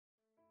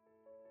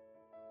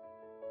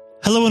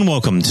Hello and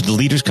welcome to the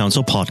Leaders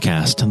Council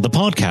podcast, the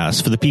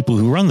podcast for the people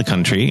who run the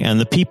country and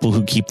the people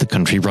who keep the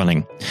country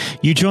running.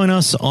 You join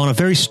us on a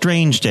very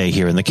strange day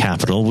here in the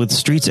capital with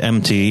streets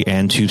empty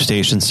and tube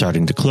stations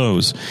starting to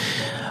close.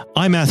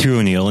 I'm Matthew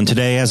O'Neill, and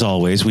today, as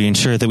always, we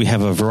ensure that we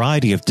have a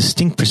variety of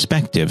distinct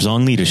perspectives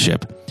on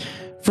leadership.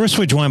 First,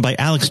 we're joined by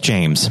Alex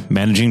James,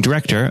 Managing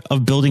Director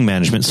of Building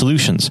Management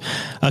Solutions,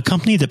 a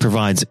company that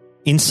provides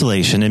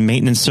installation and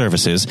maintenance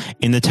services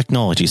in the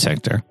technology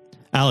sector.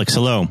 Alex,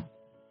 hello.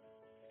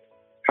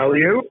 How are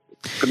you?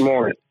 Good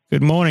morning.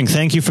 Good morning.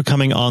 Thank you for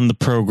coming on the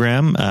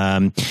program.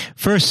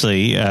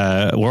 Firstly,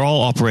 we're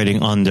all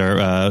operating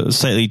under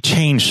slightly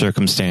changed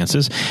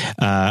circumstances.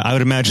 I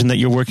would imagine that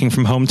you're working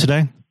from home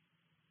today?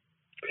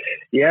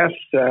 Yes,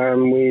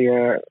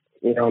 we're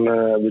on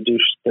a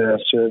reduced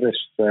service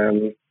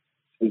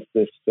since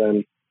this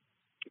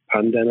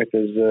pandemic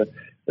has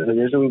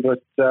arisen,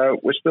 but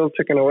we're still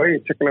ticking away,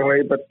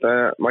 but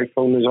my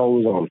phone is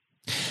always on.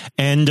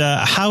 And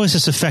how has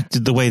this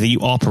affected the way that you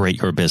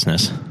operate your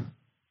business?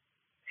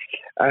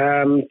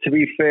 To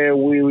be fair,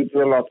 we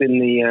do a lot in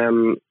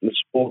the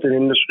sporting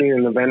industry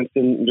and events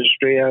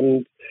industry,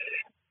 and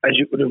as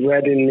you could have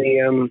read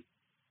in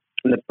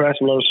the press,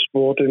 a lot of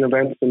sporting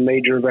events and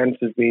major events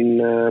have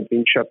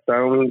been shut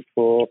down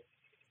for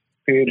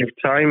a period of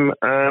time.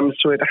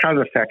 So it has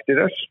affected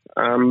us,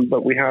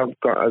 but we have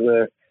got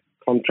other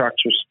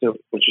contracts which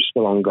are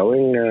still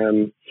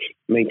ongoing,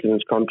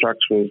 maintenance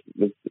contracts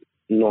with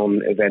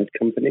non-event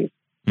companies.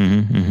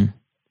 Mm-hmm, mm-hmm.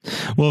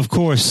 Well, of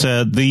course,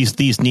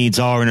 these needs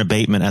are in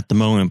abatement at the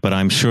moment, but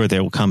I'm sure they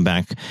will come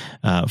back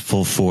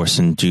full force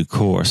in due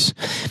course.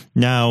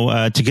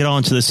 Now, to get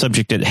on to the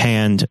subject at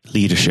hand,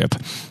 leadership,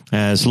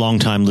 as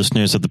longtime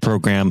listeners of the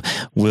program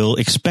will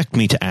expect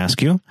me to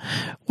ask you,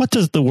 what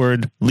does the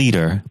word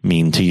leader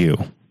mean to you?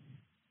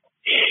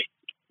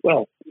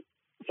 Well,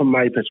 from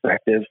my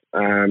perspective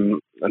and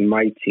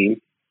my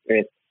team,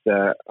 it's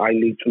I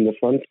lead from the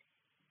front.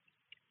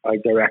 I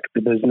direct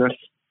the business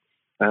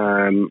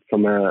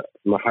from a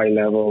high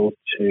level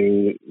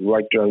to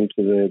right down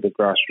to the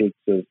grassroots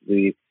of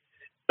the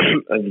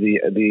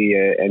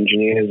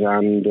engineers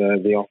and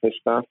the office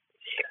staff.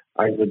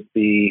 I would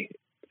be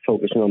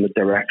focusing on the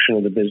direction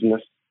of the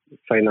business,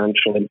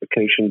 financial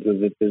implications of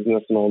the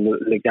business, and all the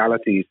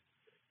legalities.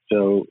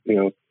 So,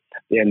 at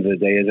the end of the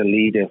day, as a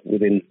leader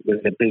within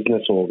a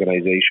business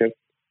organization,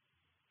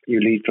 you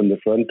lead from the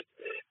front,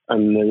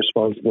 and the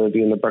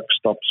responsibility and the buck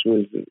stops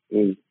with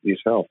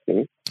yourself.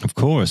 Of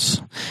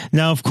course.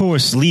 Now, of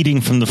course, leading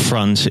from the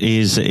front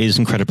is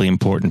incredibly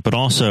important, but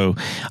also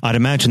I'd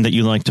imagine that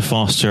you like to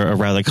foster a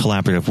rather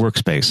collaborative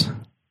workspace.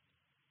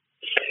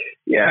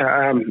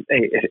 Yeah,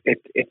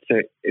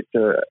 it's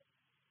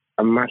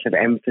a massive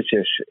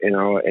emphasis in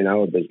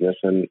our business,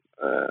 and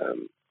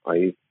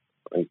I've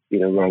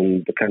been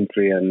around the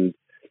country and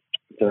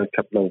done a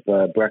couple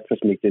of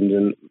breakfast meetings,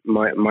 and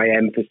my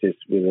emphasis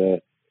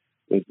with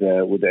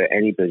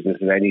any business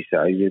of any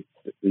size, it's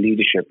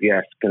leadership,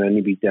 yes, can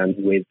only be done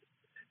with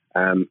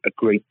a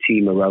great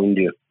team around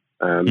you.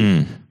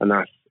 And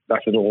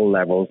that's at all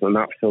levels, and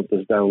that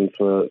filters down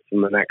from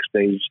the next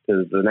stage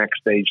to the next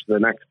stage to the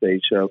next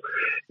stage. So,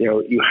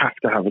 you have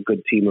to have a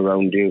good team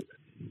around you.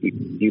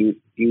 You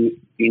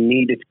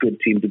need a good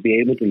team to be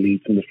able to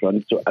lead from the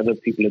front, so other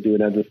people are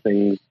doing other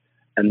things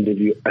under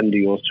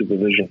your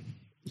supervision.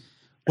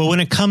 Well,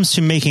 when it comes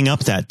to making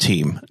up that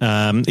team,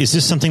 is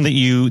this something that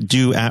you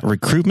do at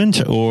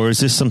recruitment, or is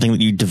this something that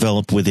you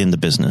develop within the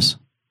business?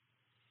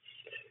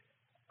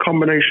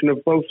 Combination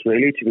of both,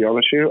 really, to be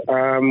honest with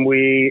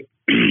you.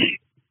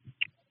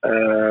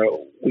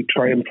 We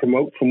try and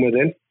promote from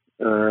within,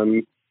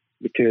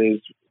 because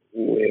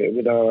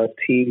with our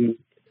team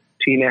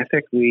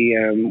ethic, we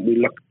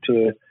look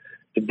to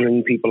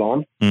bring people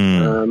on.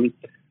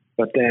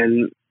 But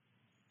then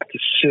at a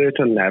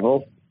certain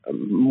level,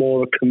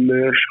 more a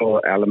commercial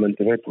element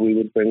of it, we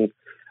would bring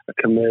a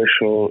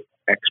commercial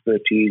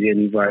expertise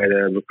in via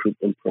the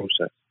recruitment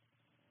process.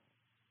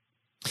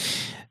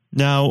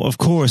 Now, of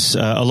course,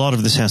 a lot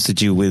of this has to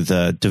do with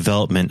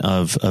development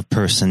of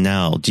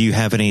personnel. Do you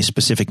have any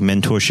specific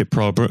mentorship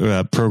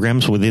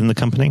programs within the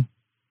company?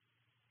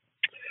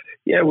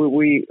 Yeah,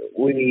 we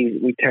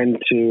tend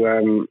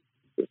to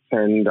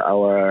send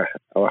our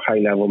high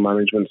level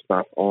management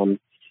staff on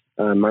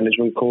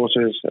management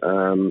courses,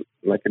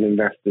 like an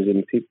Investors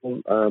in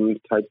People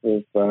type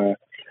of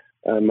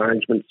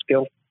management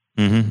skill.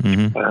 Mm-hmm,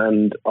 mm-hmm.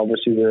 And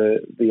obviously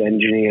the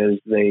engineers,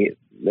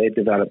 they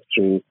develop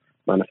through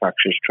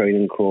manufacturers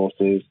training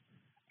courses,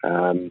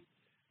 and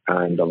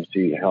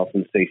obviously health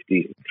and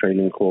safety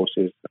training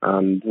courses.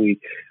 And we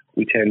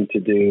tend to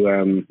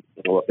do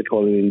what they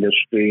call in the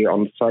industry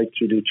on site.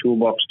 We do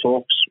toolbox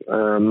talks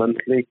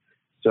monthly.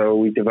 So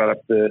we develop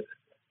the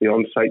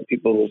on-site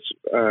people's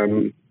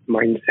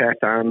mindset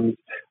and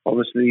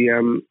obviously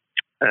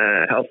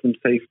health and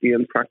safety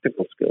and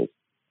practical skills.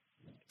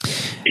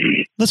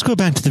 Let's go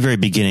back to the very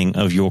beginning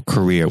of your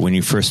career when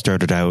you first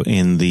started out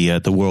in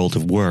the world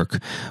of work.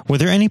 Were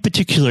there any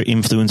particular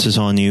influences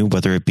on you,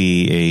 whether it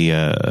be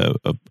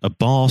a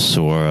boss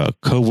or a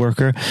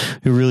coworker,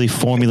 who really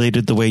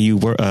formulated the way you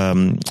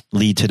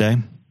lead today?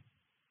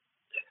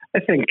 I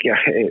think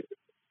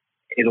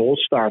it all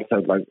starts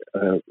out like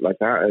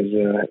that, as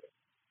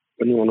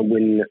when you want to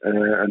win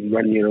and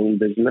run your own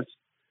business.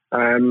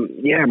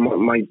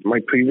 My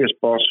previous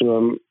boss,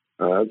 who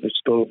I'm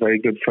still very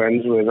good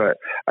friends with,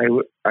 I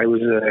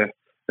was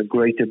a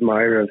great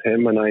admirer of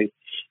him, and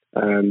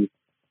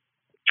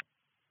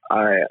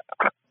I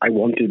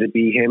wanted to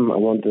be him. I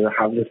wanted to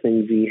have the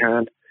things he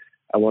had.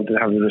 I wanted to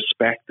have the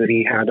respect that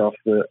he had off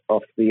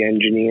the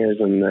engineers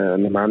and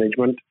the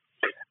management.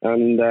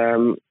 And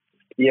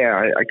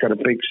I got a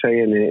big say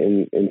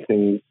in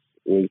things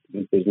with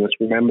business.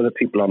 Remember the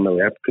people on the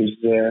way up, because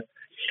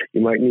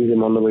you might need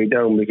them on the way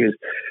down, because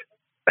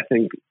I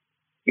think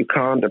you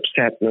can't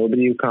upset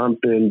nobody. You can't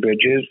burn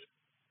bridges.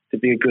 To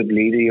be a good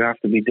leader, you have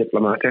to be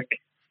diplomatic.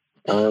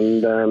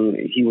 And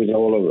he was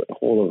all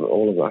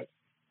of that.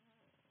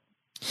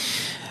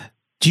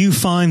 Do you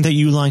find that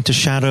you like to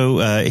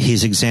shadow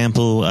his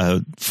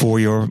example for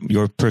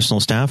your personal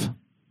staff?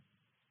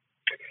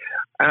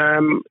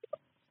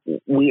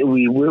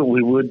 We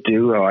would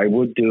do. I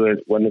would do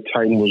it when the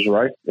time was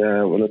right.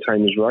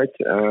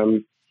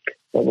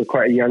 But we're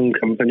quite a young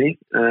company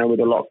with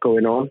a lot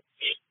going on,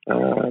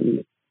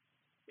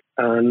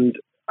 and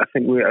I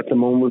think at the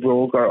moment we've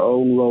all got our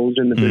own roles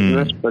in the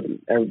business, but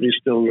everybody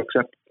still looks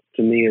up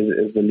to me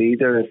as the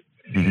leader.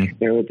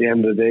 Mm-hmm. At the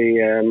end of the day,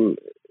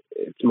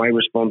 it's my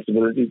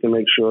responsibility to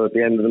make sure at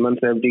the end of the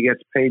month everybody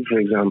gets paid. For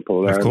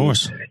example, of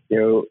course,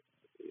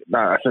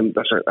 that's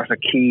a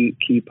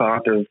key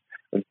part of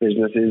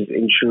business, is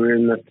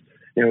ensuring that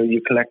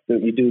you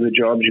do the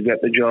jobs, you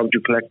get the jobs,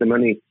 you collect the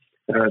money.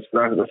 So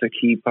that's a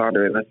key part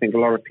of it. I think a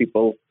lot of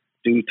people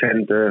do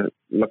tend to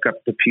look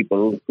up to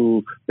people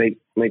who make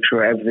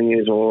sure everything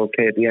is all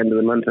okay at the end of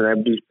the month and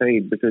everybody's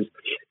paid, because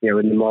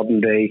in the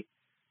modern day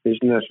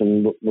business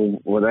and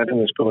with everything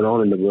that's going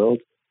on in the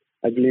world,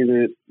 I believe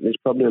that there's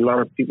probably a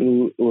lot of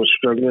people who are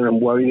struggling and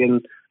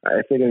worrying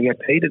if they're going to get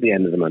paid at the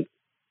end of the month.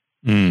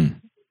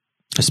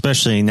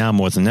 Especially now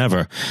more than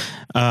ever.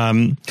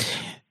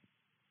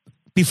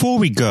 Before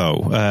we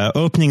go,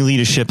 opening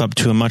leadership up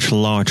to a much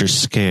larger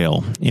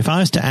scale, if I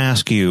was to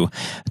ask you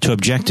to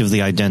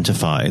objectively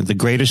identify the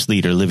greatest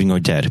leader, living or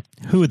dead,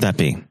 who would that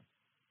be?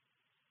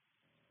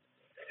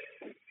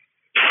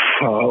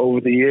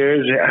 Over the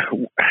years,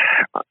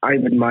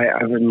 I've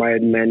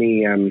admired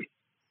many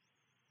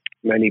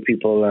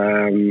people.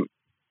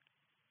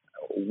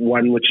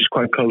 One which is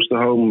quite close to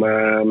home,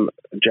 a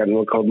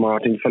gentleman called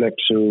Martin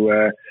Phillips, who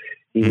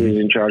he was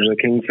in charge of the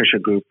Kingfisher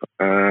Group,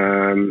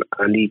 and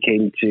he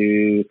came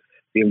to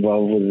be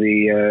involved with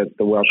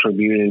the Welsh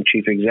Rugby Union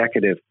chief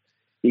executive.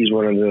 He's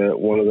one of the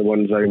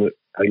ones I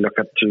look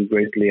up to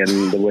greatly,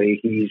 and the way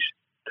he's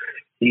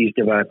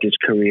developed his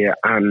career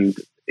and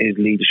his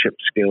leadership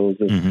skills,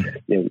 and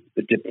the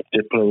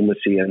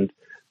diplomacy and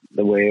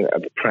the way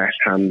of press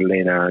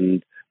handling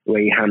and the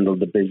way he handled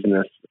the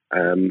business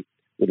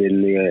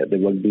within the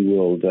rugby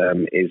world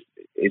is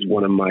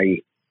one of my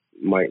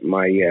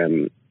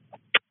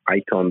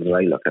icons that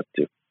I look up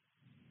to.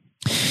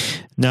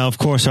 Now, of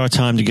course, our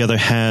time together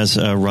has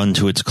run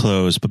to its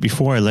close. But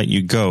before I let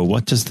you go,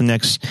 what does the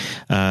next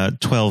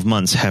 12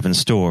 months have in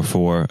store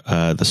for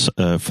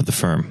the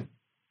firm?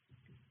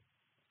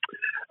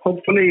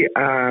 Hopefully,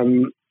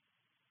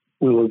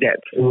 we will get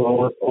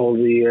through all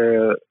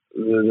the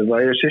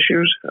virus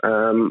issues.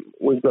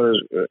 We've got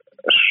a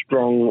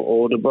strong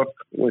order book,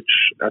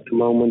 which at the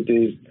moment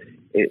is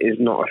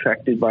not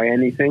affected by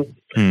anything.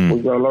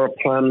 We've got a lot of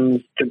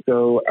plans to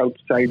go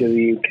outside of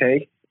the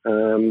UK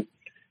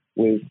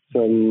with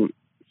some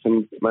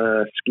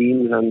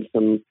schemes and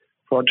some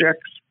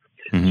projects.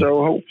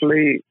 So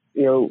hopefully,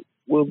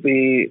 we'll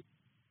be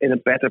in a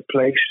better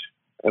place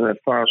and a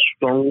far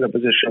stronger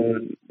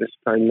position this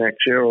time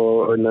next year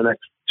or in the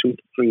next 2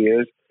 to 3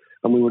 years,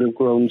 and we would have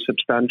grown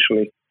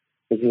substantially.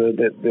 Because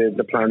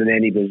the plan in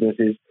any business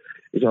is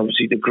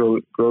obviously to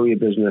grow your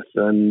business,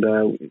 and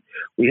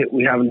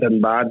we haven't done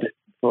bad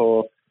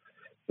for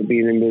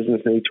being in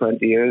business nearly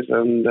 20 years,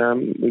 and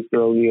we've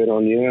grown year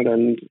on year,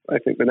 and I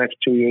think the next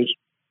 2 years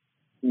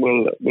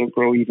will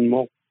grow even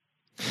more.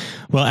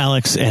 Well,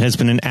 Alex, it has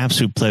been an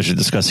absolute pleasure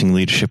discussing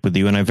leadership with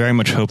you, and I very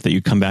much hope that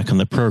you come back on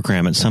the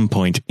program at some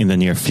point in the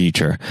near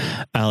future.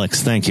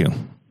 Alex, thank you.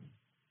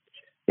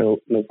 No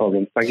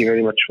problem. Thank you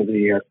very much for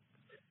the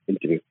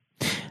interview.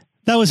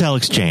 That was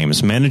Alex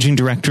James, Managing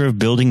Director of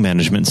Building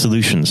Management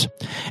Solutions.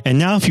 And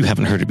now, if you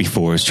haven't heard it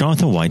before, is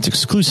Jonathan White's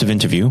exclusive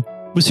interview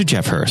with Sir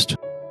Geoff Hurst.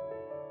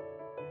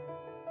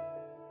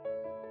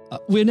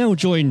 We're now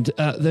joined,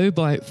 though,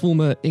 by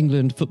former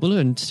England footballer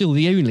and still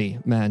the only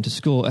man to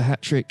score a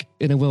hat-trick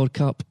in a World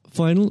Cup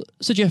final,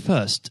 Sir Geoff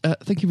Hurst.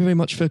 Thank you very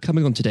much for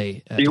coming on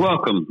today. You're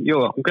welcome.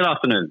 Good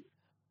afternoon.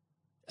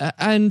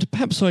 And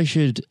perhaps I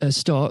should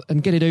start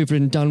and get it over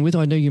and done with.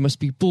 I know you must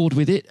be bored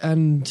with it,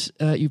 and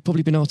you've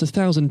probably been asked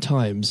 1,000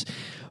 times.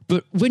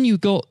 But when you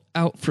got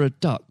out for a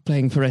duck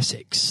playing for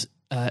Essex,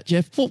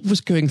 Jeff, what was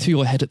going through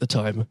your head at the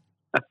time?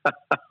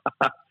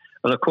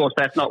 Well, of course,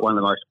 that's not one of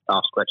the most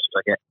asked questions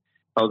I get.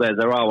 Oh,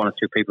 there are one or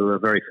two people who are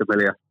very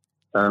familiar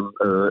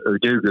who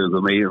do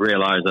Google me,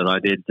 realise that I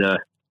did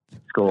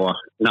score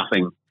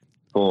nothing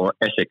for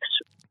Essex.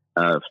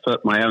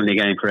 My only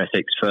game for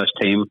Essex first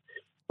team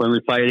when we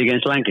played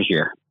against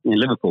Lancashire in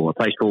Liverpool, a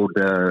place called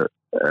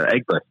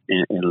Egbert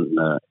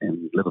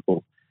in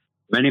Liverpool,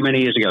 many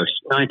years ago,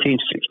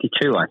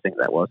 1962, I think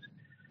that was.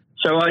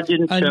 So I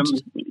didn't. I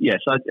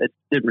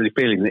didn't really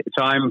feel it at the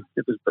time.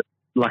 It was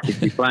lucky to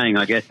be playing.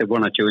 I guess there were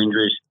one or two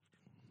injuries,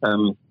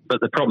 but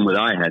the problem that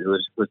I had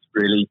was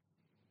really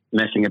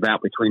messing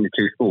about between the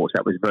two sports.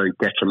 That was very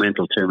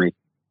detrimental to me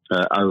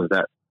over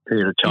that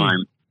period of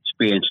time,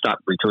 being stuck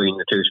between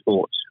the two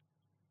sports.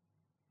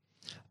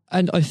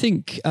 And I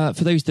think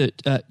for those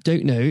that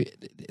don't know,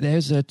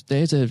 there's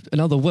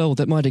another world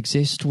that might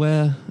exist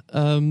where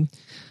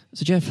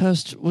Sir Geoff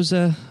Hurst was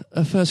a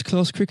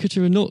first-class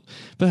cricketer and not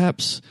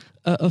perhaps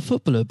a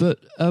footballer. But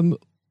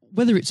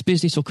whether it's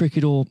business or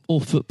cricket or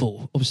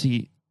football,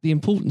 obviously the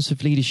importance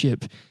of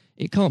leadership,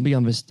 it can't be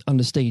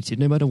understated,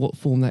 no matter what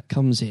form that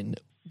comes in.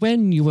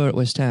 When you were at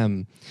West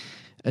Ham,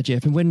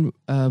 Geoff, and when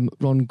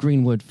Ron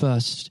Greenwood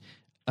first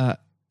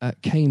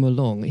came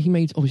along, he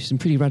made obviously some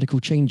pretty radical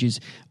changes.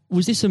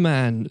 Was this a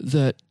man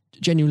that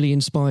genuinely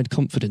inspired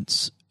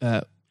confidence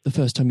the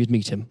first time you'd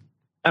meet him?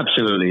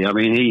 Absolutely. I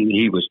mean,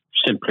 he was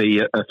simply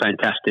a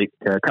fantastic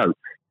coach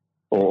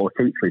or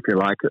teacher, if you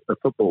like, of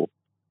football.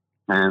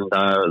 And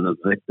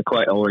the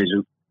quite always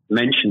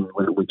mentioned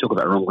when we talk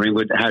about Ron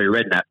Greenwood, Harry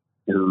Redknapp,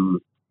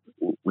 who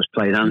was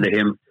played under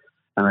him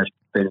and has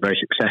been very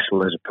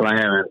successful as a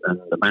player and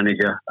a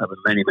manager over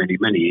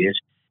many years.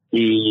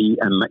 He's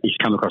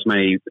come across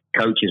many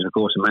coaches, of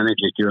course, and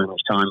managers during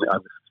his time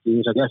over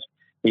years, I guess.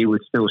 He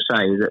would still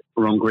say that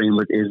Ron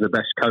Greenwood is the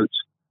best coach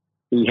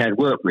he'd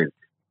worked with.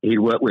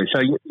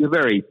 So you're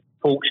very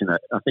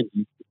fortunate. I think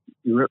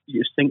you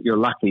think you're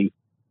lucky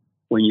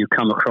when you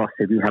come across,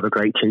 if you have a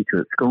great teacher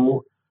at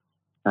school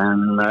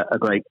and a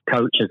great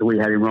coach as we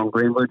had in Ron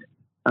Greenwood,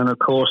 and of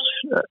course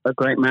a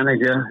great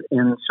manager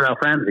in Sir Alf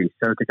Ramsey.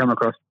 So to come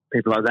across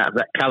people like that of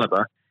that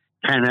calibre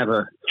can have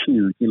a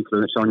huge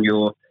influence on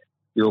your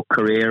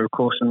career, of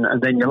course,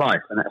 and then your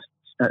life, and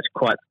that's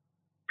quite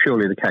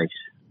purely the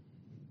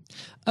case.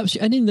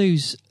 Absolutely. And in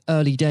those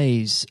early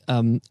days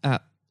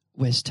at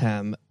West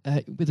Ham,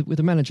 with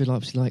a manager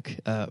like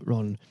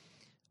Ron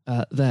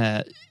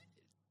there,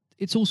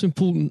 it's also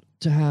important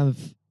to have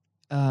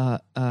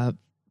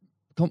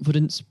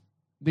confidence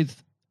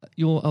with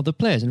your other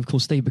players, and of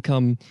course they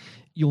become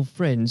your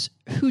friends.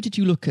 Who did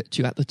you look at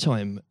the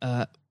time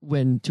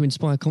when to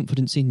inspire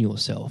confidence in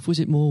yourself? Was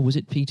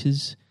it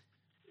Peters?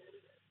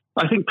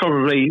 I think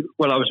probably.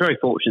 Well, I was very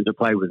fortunate to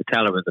play with the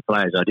calibre of the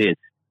players I did.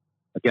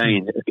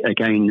 Again,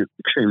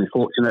 extremely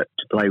fortunate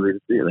to play with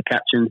the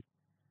captain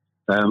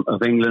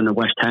of England and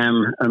West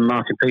Ham and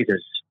Martin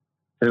Peters,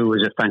 who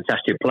was a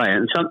fantastic player.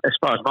 And as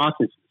far as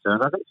Martin's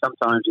concerned, I think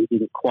sometimes he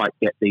didn't quite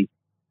get the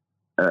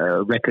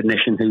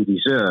recognition he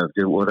deserved.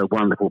 What a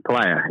wonderful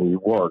player he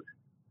was.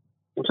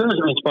 In terms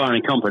of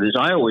inspiring confidence,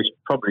 I always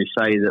probably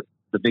say that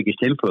the biggest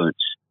influence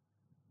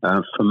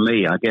for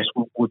me, I guess,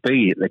 would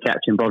be the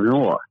captain, Bobby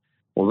Moore.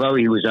 Although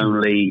he was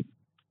only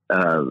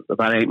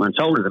about 8 months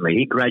older than me,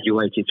 he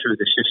graduated through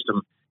the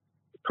system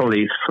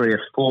probably 3 or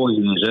 4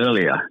 years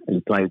earlier. He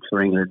played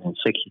for England in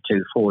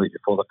 62, 4 years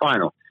before the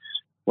final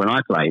when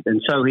I played.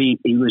 And so he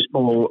was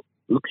more,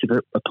 looked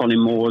upon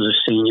him more as a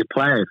senior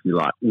player, if you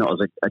like, not as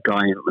a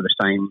guy with the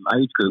same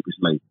age group as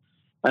me.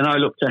 And I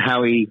looked at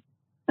how he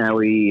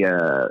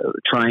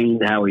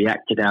trained, how he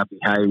acted, how he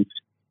behaved,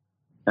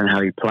 and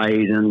how he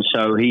played. And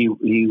so he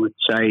would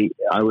say,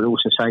 I would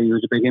also say he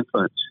was a big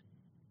influence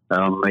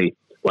on me.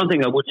 One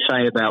thing I would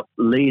say about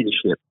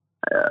leadership,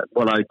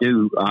 what I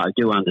do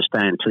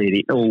understand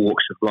clearly in all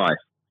walks of life,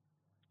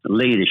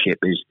 leadership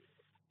is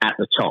at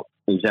the top,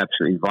 is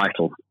absolutely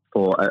vital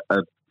for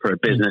a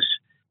business,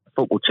 a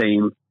football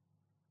team,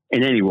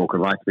 in any walk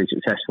of life to be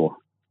successful.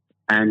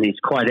 And it's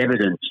quite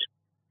evident.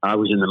 I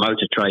was in the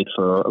motor trade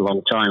for a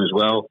long time as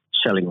well,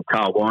 selling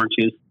car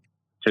warranties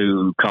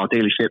to car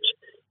dealerships.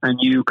 And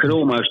you could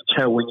almost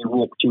tell when you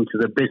walked into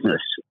the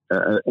business,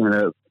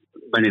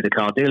 many of the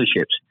car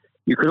dealerships,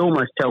 you could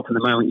almost tell from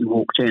the moment you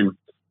walked in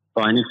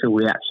by initial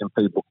reaction,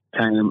 people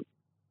came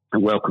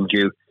and welcomed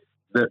you,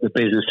 that the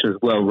business was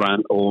well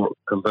run or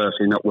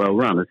conversely not well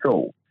run at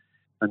all.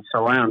 And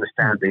so I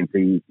understand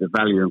the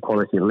value and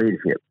quality of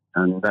leadership.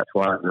 And that's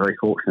why I'm very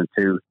fortunate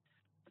to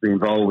be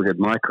involved in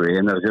my career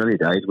in those early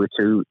days with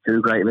two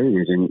great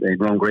leaders in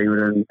Ron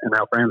Greenwood and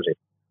Alf Ramsey.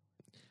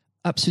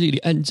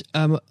 Absolutely. And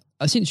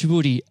since you've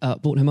already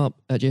brought him up,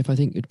 Jeff, I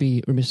think it'd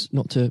be remiss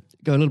not to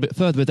go a little bit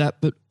further with that.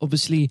 But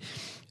obviously,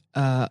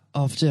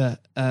 after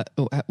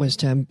at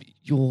West Ham,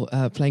 your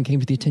playing came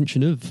to the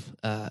attention of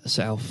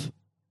Sir Alf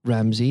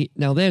Ramsey.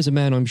 Now, there's a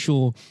man I'm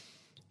sure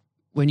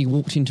when you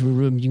walked into a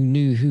room, you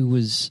knew who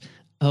was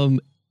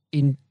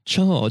in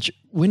charge.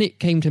 When it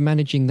came to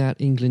managing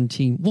that England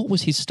team, what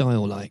was his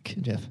style like,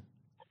 Jeff?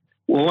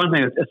 Well,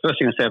 the first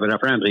thing I say about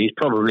Alf Ramsey, he's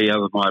probably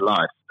over my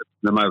life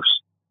the most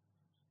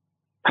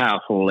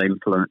powerful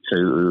influence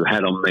who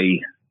had on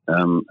me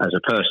as a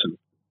person.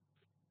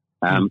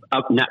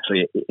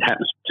 Naturally, it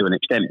happens to an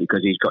extent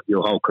because he's got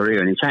your whole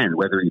career in his hand.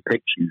 Whether he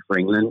picks you for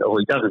England or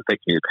he doesn't pick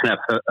you, it can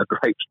have a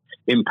great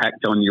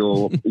impact on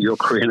your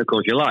career and, of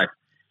course, your life.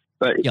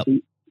 But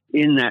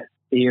in that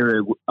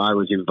era I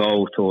was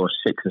involved for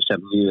 6 or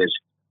 7 years,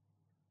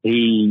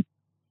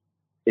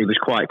 it was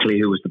quite clear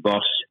who was the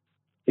boss.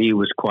 He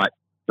was quite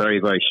very,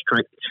 very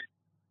strict.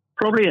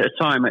 Probably at the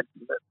time,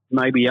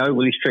 maybe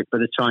overly strict,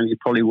 but at the time you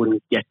probably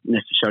wouldn't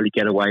necessarily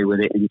get away with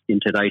it in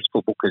today's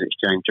football because it's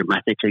changed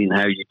dramatically in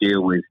how you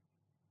deal with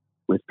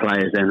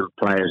players then and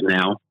players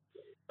now.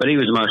 But he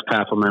was the most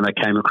powerful man I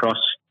came across,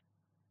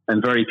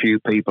 and very few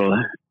people.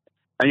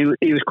 And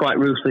he was quite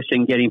ruthless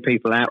in getting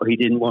people out who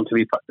didn't want to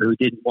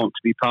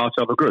be part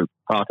of a group,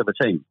 part of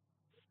a team.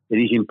 It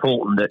is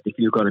important that if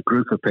you've got a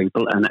group of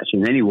people, and that's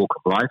in any walk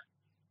of life,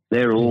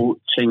 they're all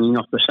singing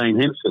off the same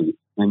hymn sheet,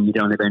 and you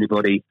don't have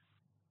anybody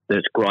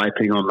that's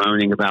griping or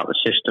moaning about the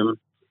system.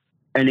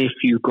 And if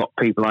you've got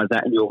people like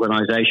that in your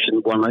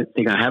organisation, one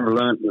thing I have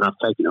learned, and I've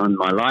taken it on in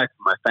my life,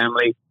 my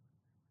family,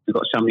 you've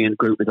got somebody in the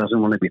group that doesn't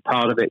want to be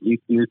part of it,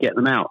 you get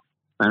them out.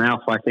 And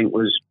Alf, I think,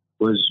 was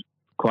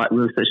quite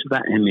ruthless with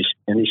that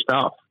in his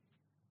staff.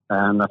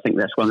 And I think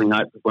that's one of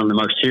the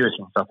most serious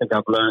things I think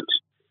I've learnt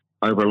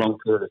over a long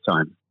period of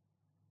time.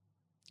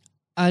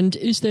 And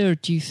is there,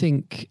 do you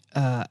think,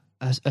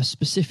 a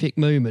specific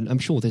moment, I'm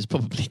sure there's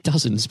probably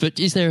dozens, but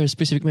is there a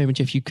specific moment,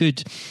 Jeff, you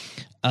could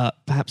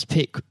perhaps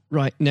pick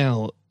right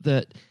now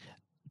that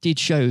did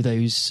show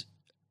those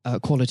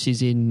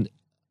qualities in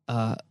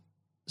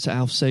Sir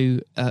Alf so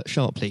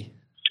sharply?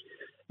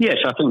 Yes,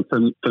 I think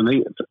for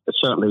me,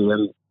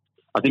 certainly,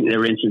 I think there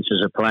are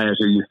instances of players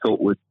who you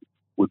thought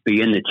would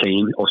be in the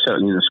team or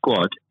certainly in the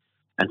squad,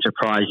 and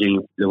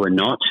surprising they were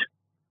not.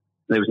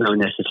 There was no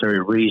necessary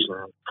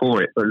reason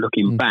for it, but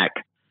looking back,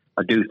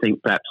 I do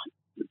think perhaps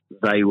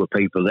they were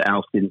people that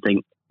Alf didn't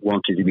think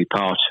wanted to be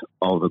part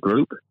of a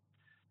group.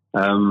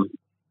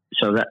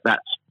 So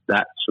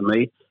that's for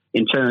me.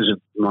 In terms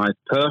of my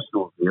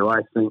personal view,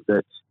 I think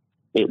that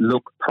it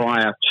looked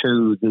prior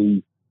to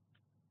the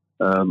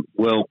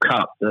World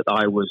Cup that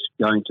I was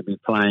going to be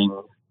playing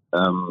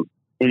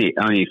in it.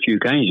 Only a few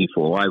games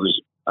before I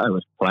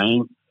was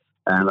playing,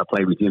 and I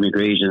played with Jimmy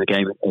Greaves in the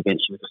game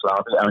against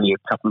Yugoslavia only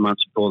a couple of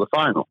months before the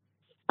final.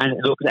 And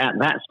it looked at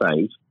that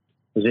stage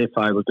as if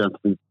I was going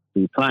to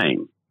be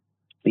playing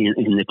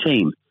in the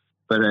team.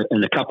 But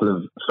in a couple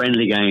of more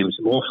friendly games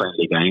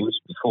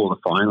before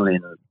the final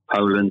in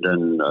Poland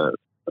and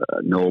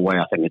Norway,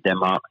 I think, and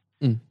Denmark,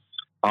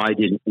 I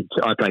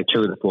played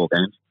 2 of the 4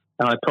 games,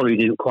 and I probably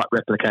didn't quite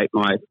replicate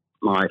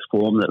my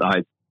form that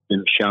I'd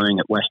been showing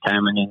at West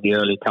Ham and in the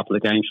early couple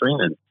of games for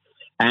England.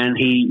 And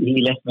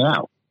he left me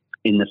out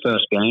in the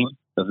first game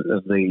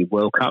of the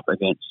World Cup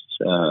against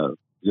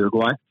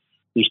Uruguay.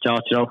 He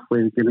started off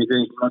with Jimmy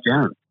Greaves and Roger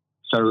Allen.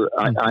 So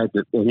I had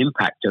an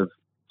impact of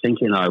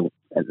thinking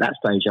at that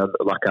stage I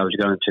was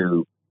going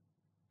to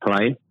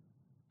play,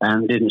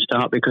 and didn't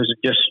start because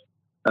of just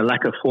a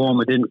lack of form.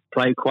 I didn't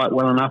play quite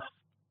well enough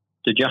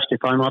to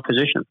justify my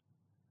position.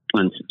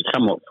 And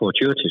somewhat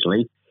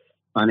fortuitously,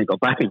 I only got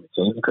back in the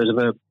team because of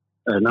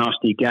a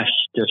nasty gash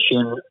to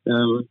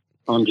shin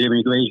on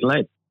Jimmy Greaves'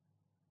 leg.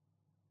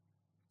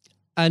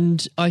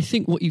 And I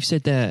think what you've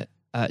said there,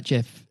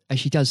 Jeff,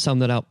 actually does sum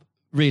that up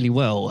really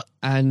well.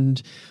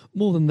 And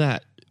more than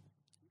that,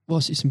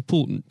 whilst it's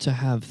important to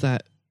have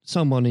that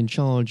someone in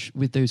charge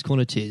with those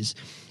qualities,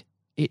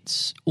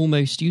 it's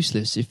almost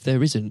useless if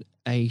there isn't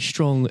a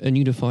strong and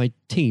unified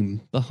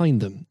team behind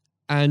them.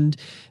 And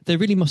there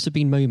really must have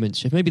been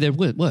moments, maybe there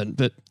weren't,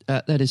 but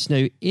let us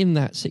know, in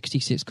that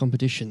 66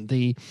 competition,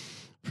 the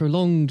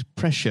prolonged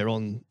pressure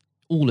on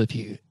all of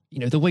you,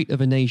 the weight of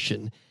a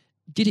nation,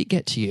 did it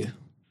get to you?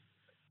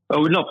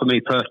 Oh, not for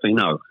me personally,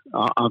 no.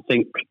 I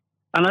think,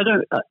 and I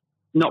don't,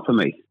 not for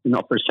me,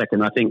 not for a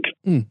second. I think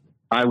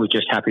I was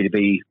just happy to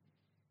be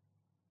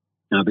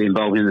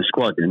involved in the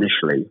squad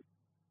initially.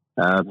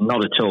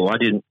 Not at all.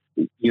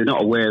 You're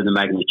not aware of the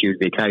magnitude of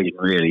the occasion,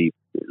 really,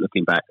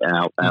 looking back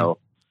out.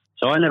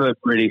 So I never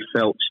really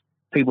felt,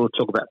 people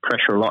talk about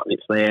pressure a lot and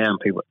it's there, and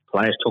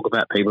players talk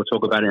about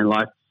it in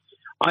life.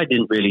 I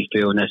didn't really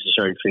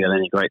necessarily feel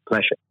any great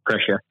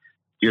pressure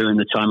during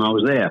the time I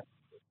was there.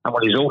 And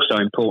what is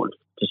also important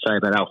to say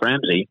about Alf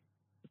Ramsey,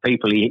 the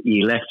people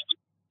he left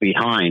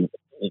behind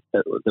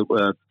that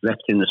were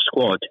left in the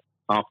squad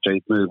after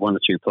he'd moved 1 or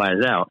 2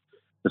 players out,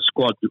 the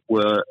squad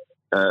were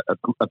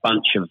a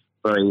bunch of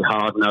very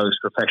hard-nosed,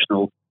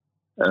 professional,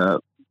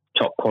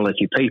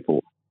 top-quality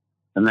people.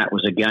 And that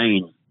was,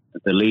 again,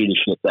 the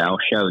leadership that Al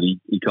showed.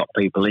 He got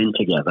people in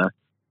together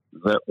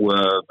that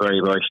were very,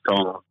 very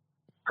strong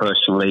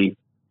personally.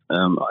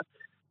 And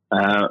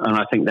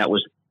I think that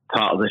was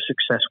part of the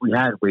success we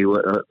had. We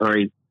were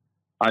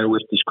I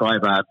always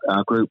describe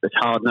our group as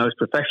hard-nosed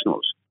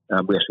professionals.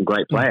 We have some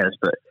great players,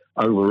 but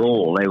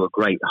overall they were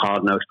great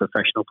hard-nosed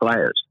professional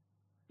players.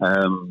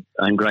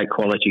 and great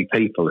quality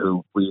people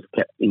who we've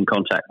kept in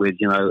contact with,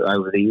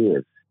 over the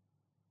years.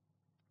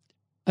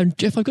 And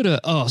Jeff, I've got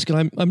to ask,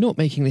 and I'm not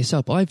making this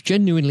up, I've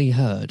genuinely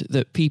heard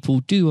that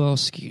people do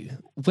ask you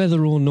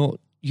whether or not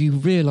you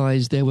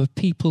realised there were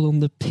people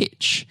on the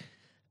pitch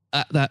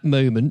at that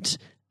moment.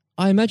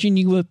 I imagine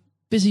you were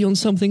busy on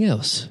something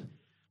else.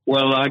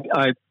 Well, I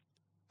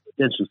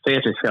did some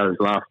theatre shows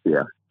last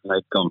year.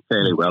 They've gone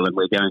fairly well, and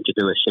we're going to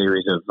do a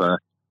series of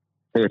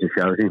theatre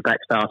shows, in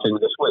fact, starting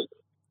this week,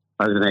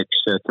 over the next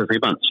 2 or 3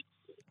 months.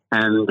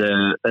 And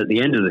at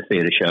the end of the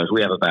theatre shows,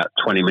 we have about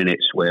 20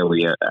 minutes where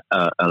we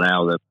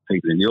allow the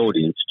people in the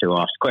audience to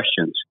ask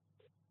questions.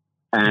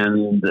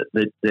 And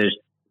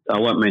I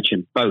won't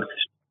mention both.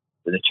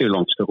 They're too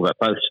long to talk about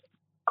both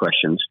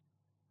questions.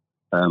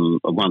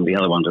 The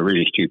other one's a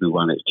really stupid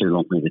one. It's too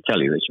long for me to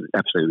tell you. It's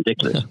absolutely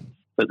ridiculous.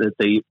 But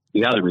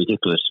the other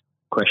ridiculous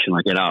question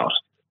I get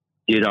asked,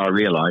 did I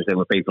realise there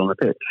were people on the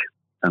pitch?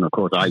 And of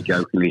course I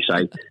jokingly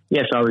say,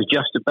 yes, I was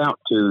just about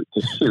to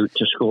shoot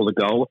to score the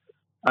goal.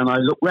 And I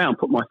looked round,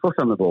 put my foot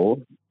on the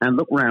ball, and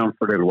looked round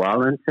for a little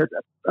while and said,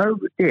 oh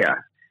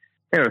dear,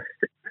 there are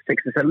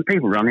 6 or 7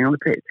 people running on the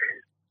pitch.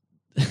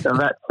 So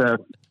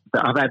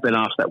I've been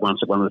asked that once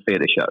at one of the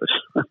theatre shows.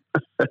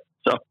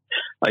 So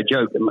I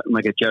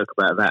make a joke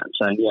about that and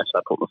saying, yes,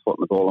 I put my foot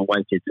on the ball and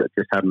waited to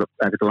just have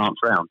a glance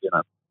round,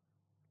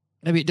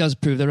 Maybe it does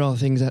prove there are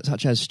things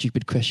such as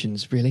stupid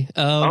questions, really.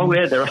 Oh,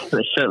 yeah, there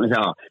certainly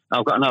are.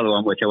 I've got another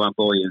one which I won't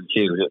bore you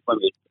into.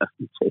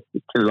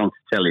 It's too long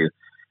to tell you.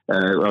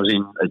 I was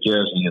in a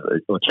Jersey,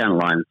 or Channel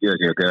Line,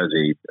 Jersey or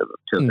Guernsey,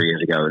 2 or 3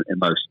 years ago, and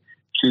most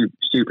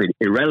stupid,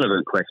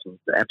 irrelevant questions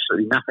that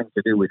absolutely nothing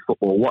to do with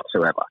football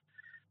whatsoever,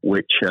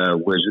 which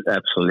was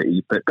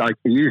absolutely, but I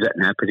can use that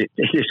now because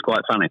it is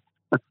quite funny.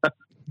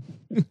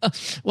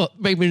 Well,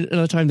 maybe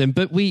another time then,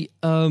 but we...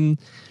 well,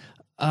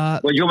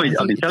 you want me?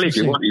 I can tell you if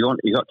you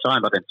want. You got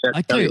time? I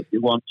can tell you if you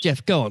want.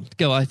 Jeff, go on.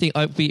 Go. I think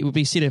it would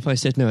be silly if I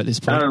said no at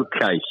this point.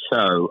 Okay,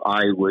 so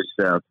I was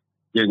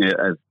doing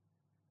at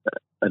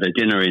a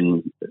dinner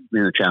in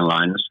the Channel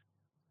Lines,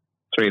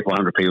 300 or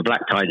 400 people,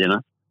 black tie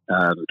dinner,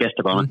 guest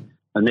of honour.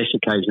 On this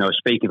occasion, I was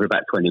speaking for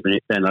about 20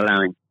 minutes, then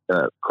allowing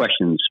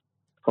questions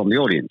from the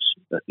audience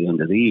at the end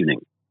of the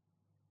evening.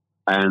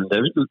 And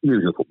there was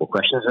usual football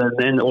questions, and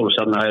then all of a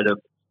sudden I had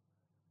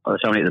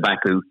somebody at the back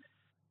who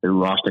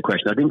asked a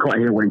question. I didn't quite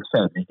hear what he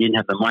said. He didn't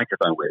have the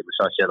microphone with him,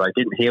 so I said, I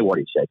didn't hear what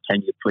he said.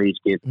 Can you please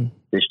give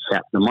this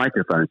chap the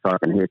microphone so I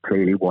can hear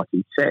clearly what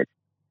he said?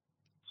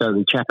 So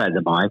the chap had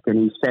the mic, and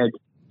he said,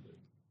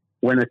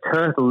 when a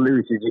turtle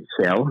loses its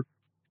shell,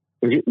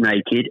 is it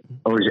naked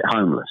or is it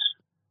homeless?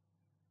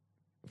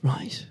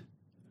 Right.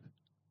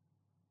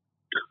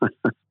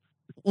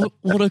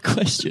 What a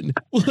question.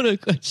 What a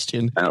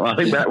question. I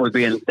think that would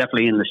be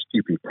definitely in the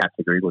stupid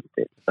category, wouldn't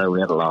it? So we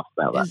had a laugh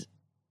about that.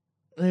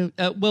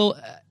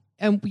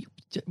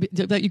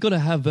 You've got to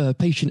have a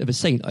patient of a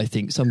saint, I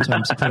think,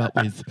 sometimes to put up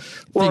with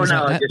things like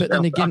that. But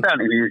then again, I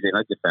found it amusing.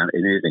 I just found it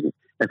amusing.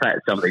 In fact,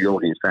 some of the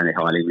audience found it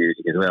highly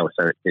amusing as well.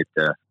 So it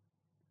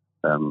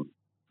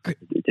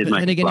did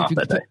make me laugh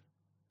that day.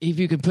 If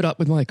you can put up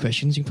with my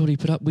questions, you can probably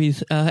put up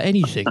with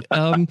anything.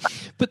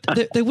 But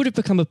there would have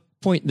become a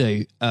point, though,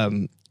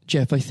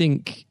 Jeff, I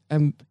think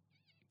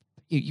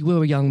you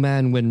were a young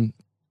man when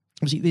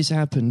obviously this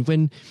happened,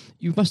 when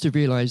you must have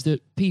realised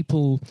that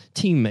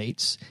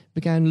teammates,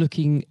 began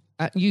looking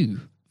at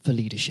you for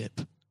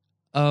leadership.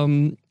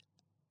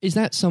 Is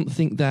that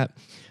something that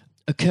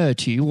occurred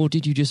to you, or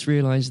did you just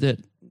realise that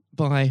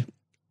by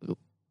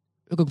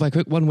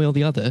one way or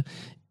the other,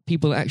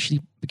 people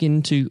actually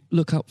begin to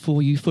look up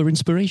for you for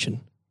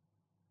inspiration?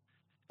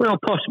 Well,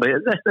 possibly.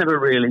 That's never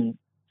really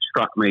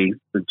struck me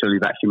until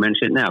you've actually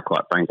mentioned it now,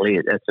 quite frankly.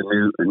 It's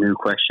a new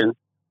question.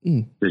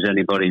 Does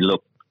anybody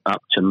look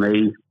up to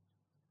me?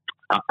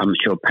 I'm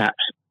sure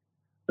perhaps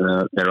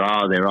there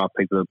are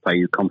people who pay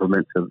you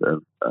compliments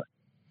of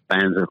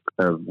fans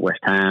of West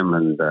Ham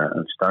and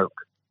Stoke,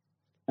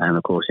 and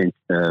of course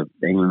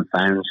England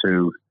fans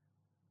who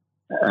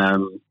I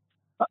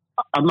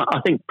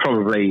think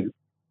probably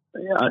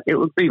it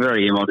would be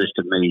very immodest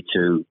of me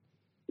to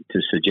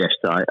suggest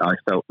that I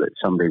felt that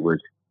somebody was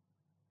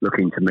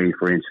looking to me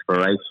for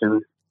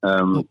inspiration.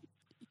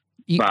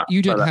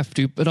 You don't have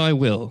to, but I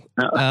will.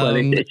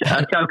 It's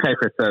okay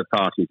for a third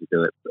party to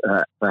do it.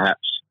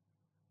 Perhaps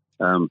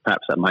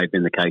that may have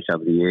been the case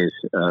over the years.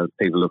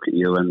 People look at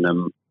you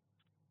and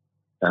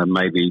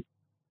maybe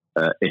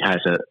it has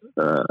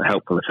a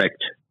helpful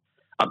effect.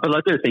 But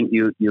I do think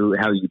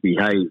how you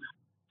behave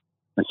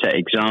and set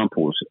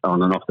examples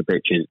on and off the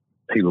pitches,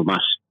 people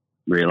must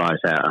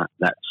realise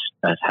that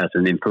has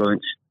an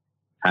influence.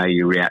 How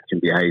you react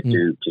and behave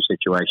to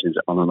situations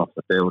on and off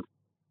the field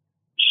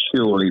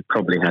surely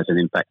probably has an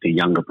impact to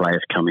younger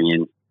players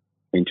coming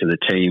into the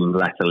team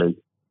latterly.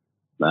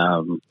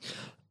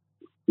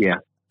 Yeah.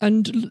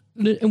 And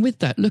with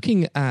that,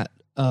 looking at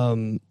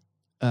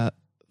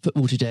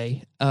football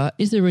today,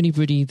 is there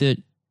anybody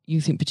that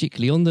you think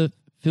particularly on the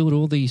field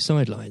or the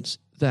sidelines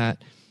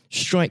that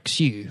strikes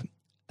you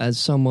as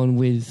someone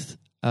with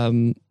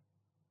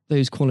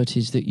those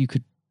qualities that you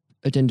could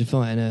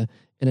identify in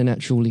a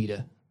natural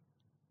leader?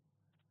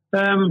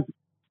 Well,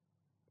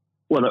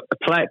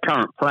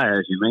 current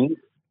players, you mean?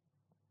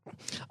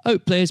 Oh,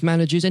 players,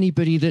 managers,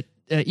 anybody that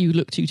you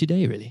look to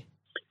today, really?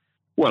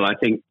 Well, I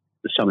think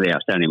some of the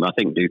outstanding. I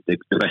think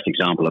the best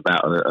example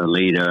about a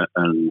leader at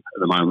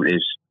the moment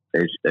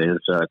is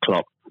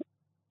Klopp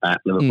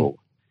at Liverpool.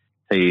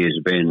 He has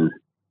been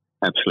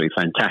absolutely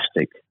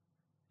fantastic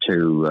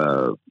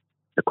to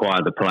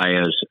acquire the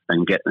players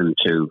and get them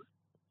to.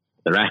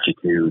 Their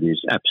attitude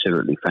is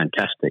absolutely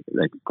fantastic.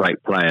 They're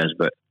great players,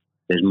 but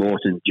there's more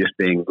than just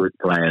being good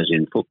players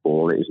in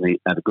football. It is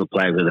have a good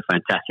player with a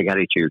fantastic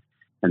attitude,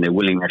 and their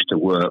willingness to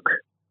work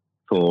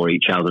for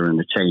each other and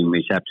the team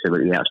is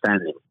absolutely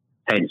outstanding.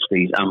 Hence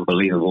these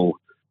unbelievable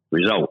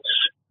results.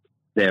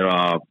 There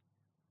are,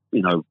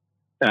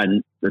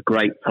 and the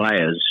great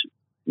players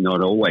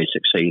not always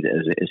succeed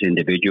as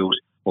individuals,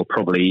 or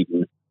probably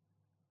even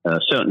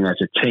certainly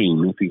as a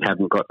team if you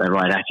haven't got the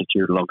right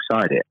attitude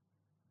alongside it.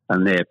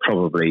 And they're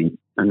probably,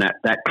 and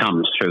that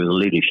comes through the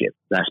leadership.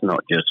 That's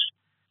not just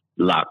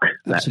luck.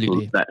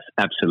 Absolutely. That's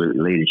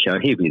absolutely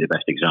leadership. He'd be the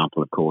best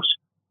example, of course,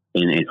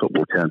 in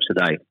football terms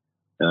today.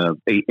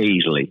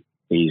 Easily.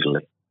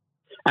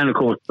 And of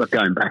course, but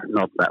going back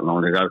not that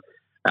long ago,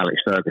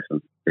 Alex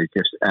Ferguson, who's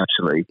just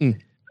absolutely,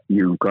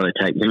 you've got to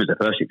take him as the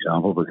first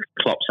example, because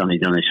Klopp's only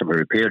done this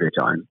over a period of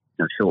time,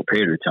 a short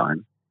period of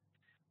time.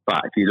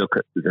 But if you look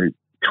at the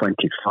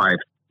 26,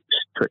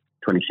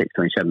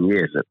 27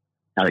 years that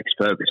Alex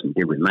Ferguson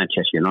did with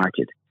Manchester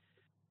United,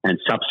 and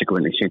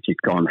subsequently since he's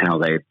gone, how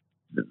they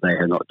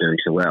are not doing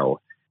so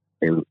well.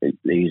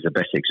 He's the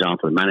best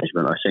example of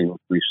management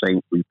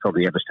we've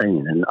probably ever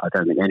seen, and I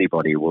don't think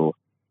anybody will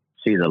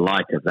see the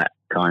like of that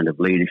kind of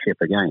leadership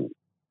again.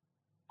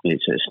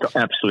 It's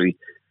absolutely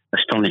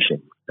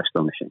astonishing.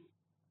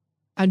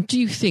 And do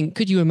you think,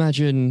 could you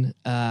imagine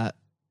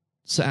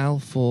Sir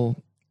Alf or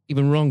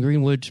even Ron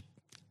Greenwood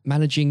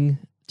managing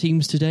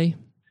teams today?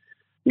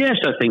 Yes,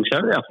 I think so.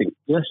 I think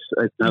yes,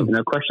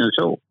 no question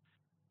at all.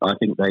 I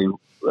think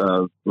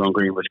Ron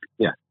Greenwood.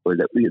 Yeah,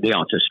 the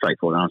answer,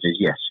 straightforward answer is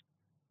yes.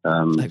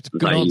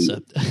 Good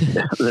answer.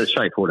 The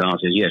straightforward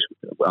answer is yes.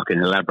 I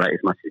can elaborate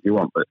as much as you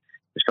want, but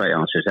the straight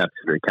answer is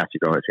absolutely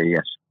categorically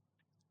yes.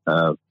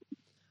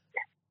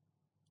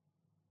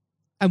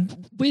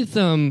 And with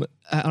and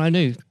I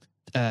know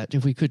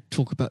if we could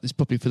talk about this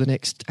probably for the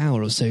next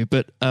hour or so,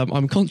 but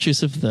I'm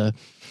conscious of the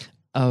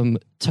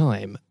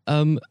time.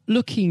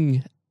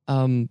 Looking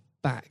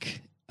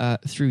back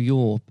through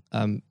your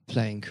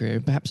playing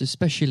career, perhaps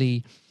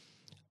especially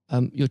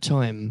your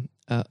time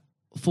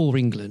for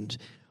England,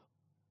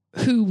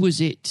 who was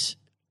it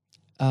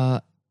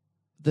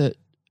that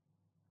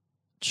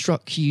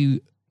struck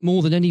you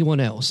more than anyone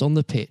else on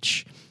the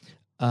pitch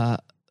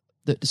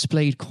that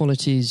displayed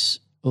qualities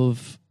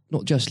of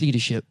not just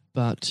leadership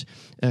but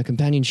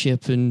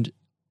companionship and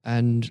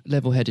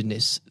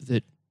level-headedness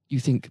that you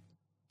think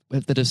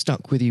that have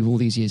stuck with you all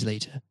these years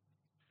later?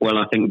 Well,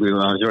 I think I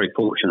was very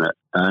fortunate,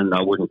 and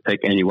I wouldn't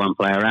pick any one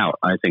player out.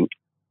 I think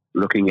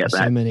looking at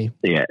that,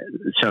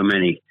 so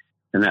many,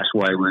 and that's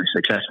why we were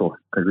successful,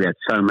 because we had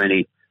so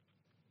many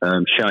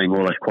showing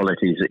all those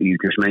qualities that you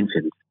just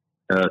mentioned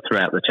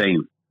throughout the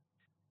team.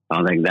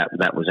 I think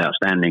that was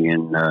outstanding,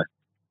 and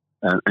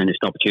it's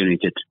an opportunity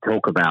to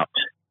talk about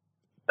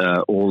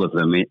all of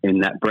them in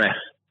that breath.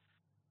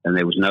 And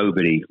there was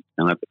nobody.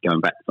 And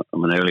going back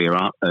from an earlier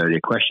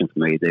question for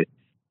me,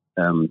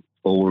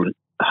 all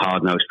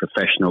hard-nosed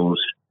professionals,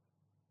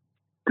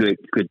 good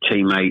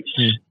teammates,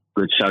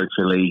 good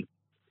socially,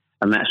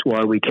 and that's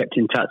why we kept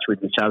in touch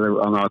with each other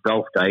on our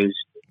golf days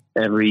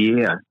every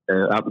year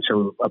up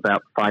until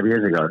about 5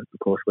 years ago. Of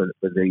course, with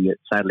the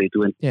sadly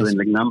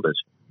dwindling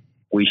numbers,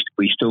 we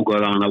still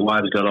got on. Our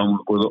wives got on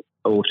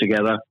all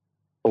together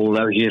all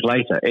those years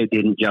later. It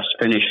didn't just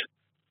finish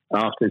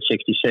after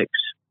 '66.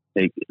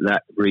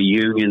 That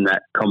reunion,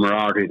 that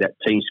camaraderie, that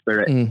team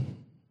spirit,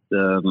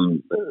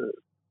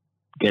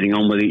 getting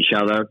on with each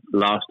other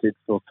lasted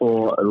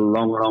for a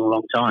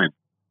long time.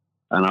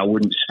 And I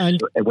wouldn't,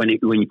 when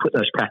you put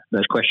those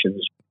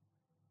questions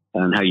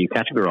and how you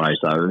categorise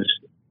those,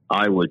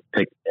 I would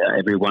pick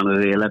every one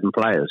of the 11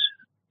 players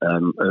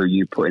who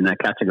you put in that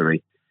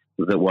category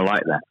that were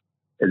like that.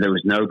 There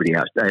was nobody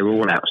else. They were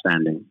all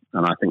outstanding.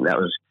 And I think that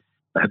was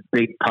a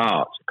big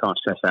part. I can't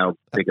stress how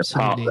big a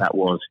part that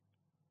was.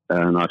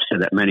 And I've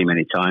said that many,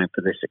 many times,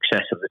 for the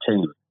success of the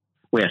team.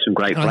 We have some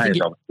great players.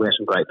 We have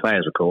some great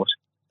players, of course.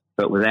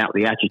 But without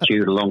the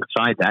attitude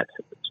alongside that,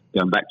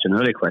 going back to an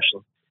earlier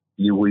question,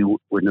 we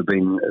wouldn't have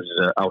been as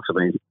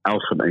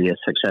ultimately as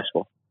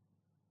successful.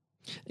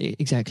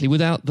 Exactly.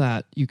 Without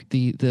that,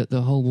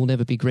 the whole will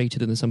never be greater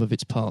than the sum of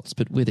its parts.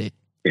 But with it,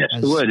 yes,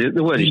 the word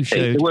is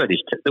team.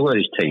 The word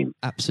is team.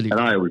 Absolutely.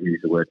 And I always use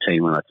the word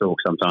team when I talk.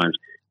 Sometimes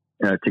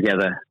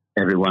together,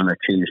 everyone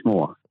achieves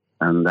more,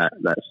 and that's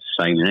the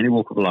same in any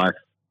walk of life.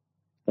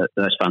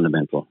 That's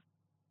fundamental.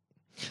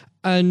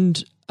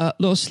 And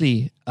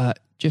lastly,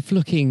 Jeff,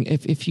 looking,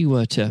 if you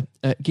were to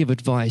give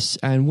advice,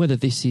 and whether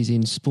this is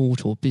in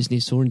sport or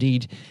business or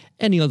indeed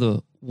any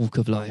other walk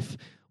of life,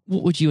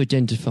 what would you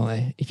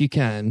identify, if you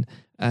can,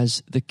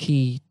 as the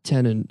key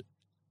tenant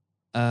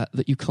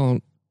that you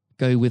can't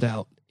go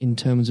without in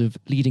terms of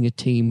leading a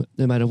team,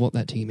 no matter what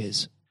that team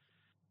is?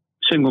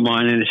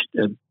 Single-mindedness,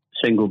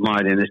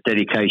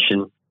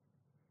 dedication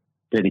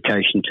to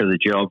the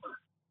job,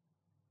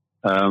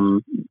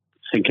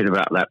 thinking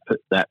about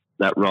that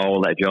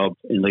role, that job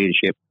in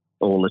leadership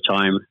all the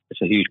time.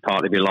 It's a huge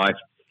part of your life.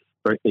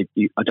 I don't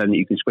think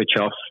you can switch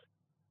off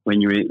when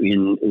you're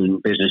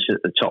in business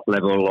at the top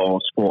level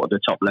or sport at the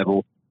top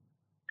level.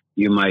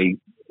 You may,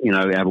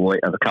 have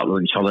a couple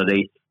of weeks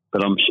holiday,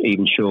 but I'm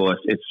even sure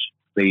if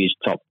these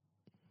top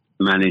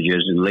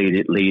managers and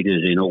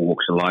leaders in all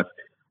walks of life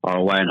are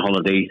away on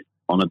holiday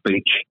on a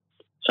beach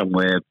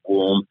somewhere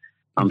warm,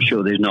 I'm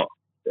sure they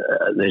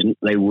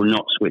will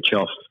not switch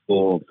off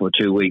for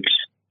 2 weeks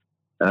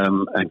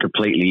and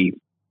completely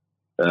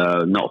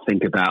not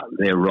think about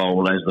their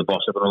role as the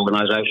boss of an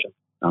organisation.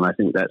 And I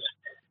think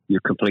you're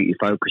completely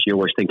focused. You're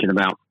always thinking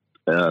about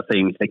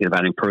things, thinking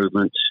about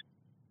improvements,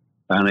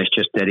 and it's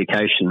just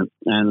dedication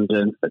and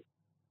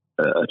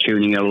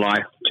tuning your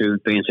life to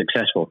being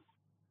successful.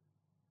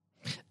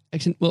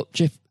 Excellent. Well,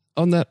 Jeff,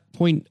 on that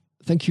point,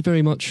 thank you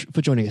very much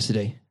for joining us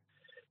today.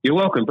 You're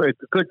welcome. Very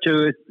good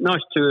nice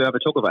to have a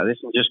talk about this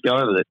and just go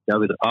over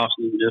the past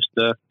and just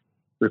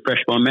refresh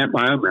my own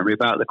memory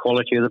about the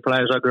quality of the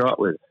players I grew up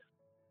with.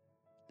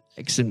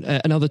 Excellent.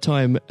 Another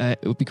time,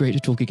 it would be great to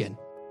talk again.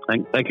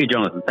 Thank you,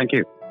 Jonathan. Thank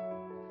you.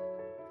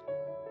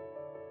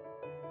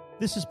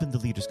 This has been the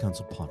Leaders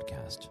Council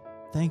podcast.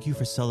 Thank you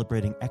for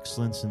celebrating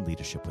excellence in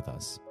leadership with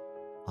us.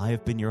 I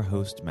have been your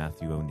host,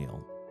 Matthew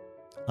O'Neill.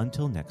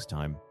 Until next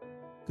time,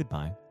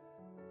 goodbye.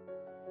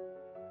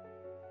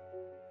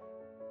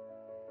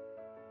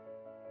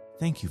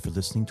 Thank you for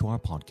listening to our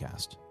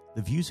podcast.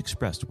 The views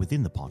expressed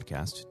within the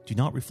podcast do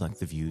not reflect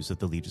the views of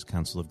the Leaders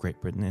Council of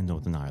Great Britain and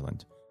Northern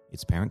Ireland,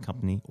 its parent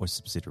company or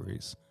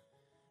subsidiaries,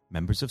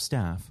 members of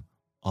staff,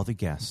 other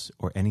guests,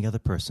 or any other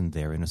person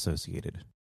therein associated.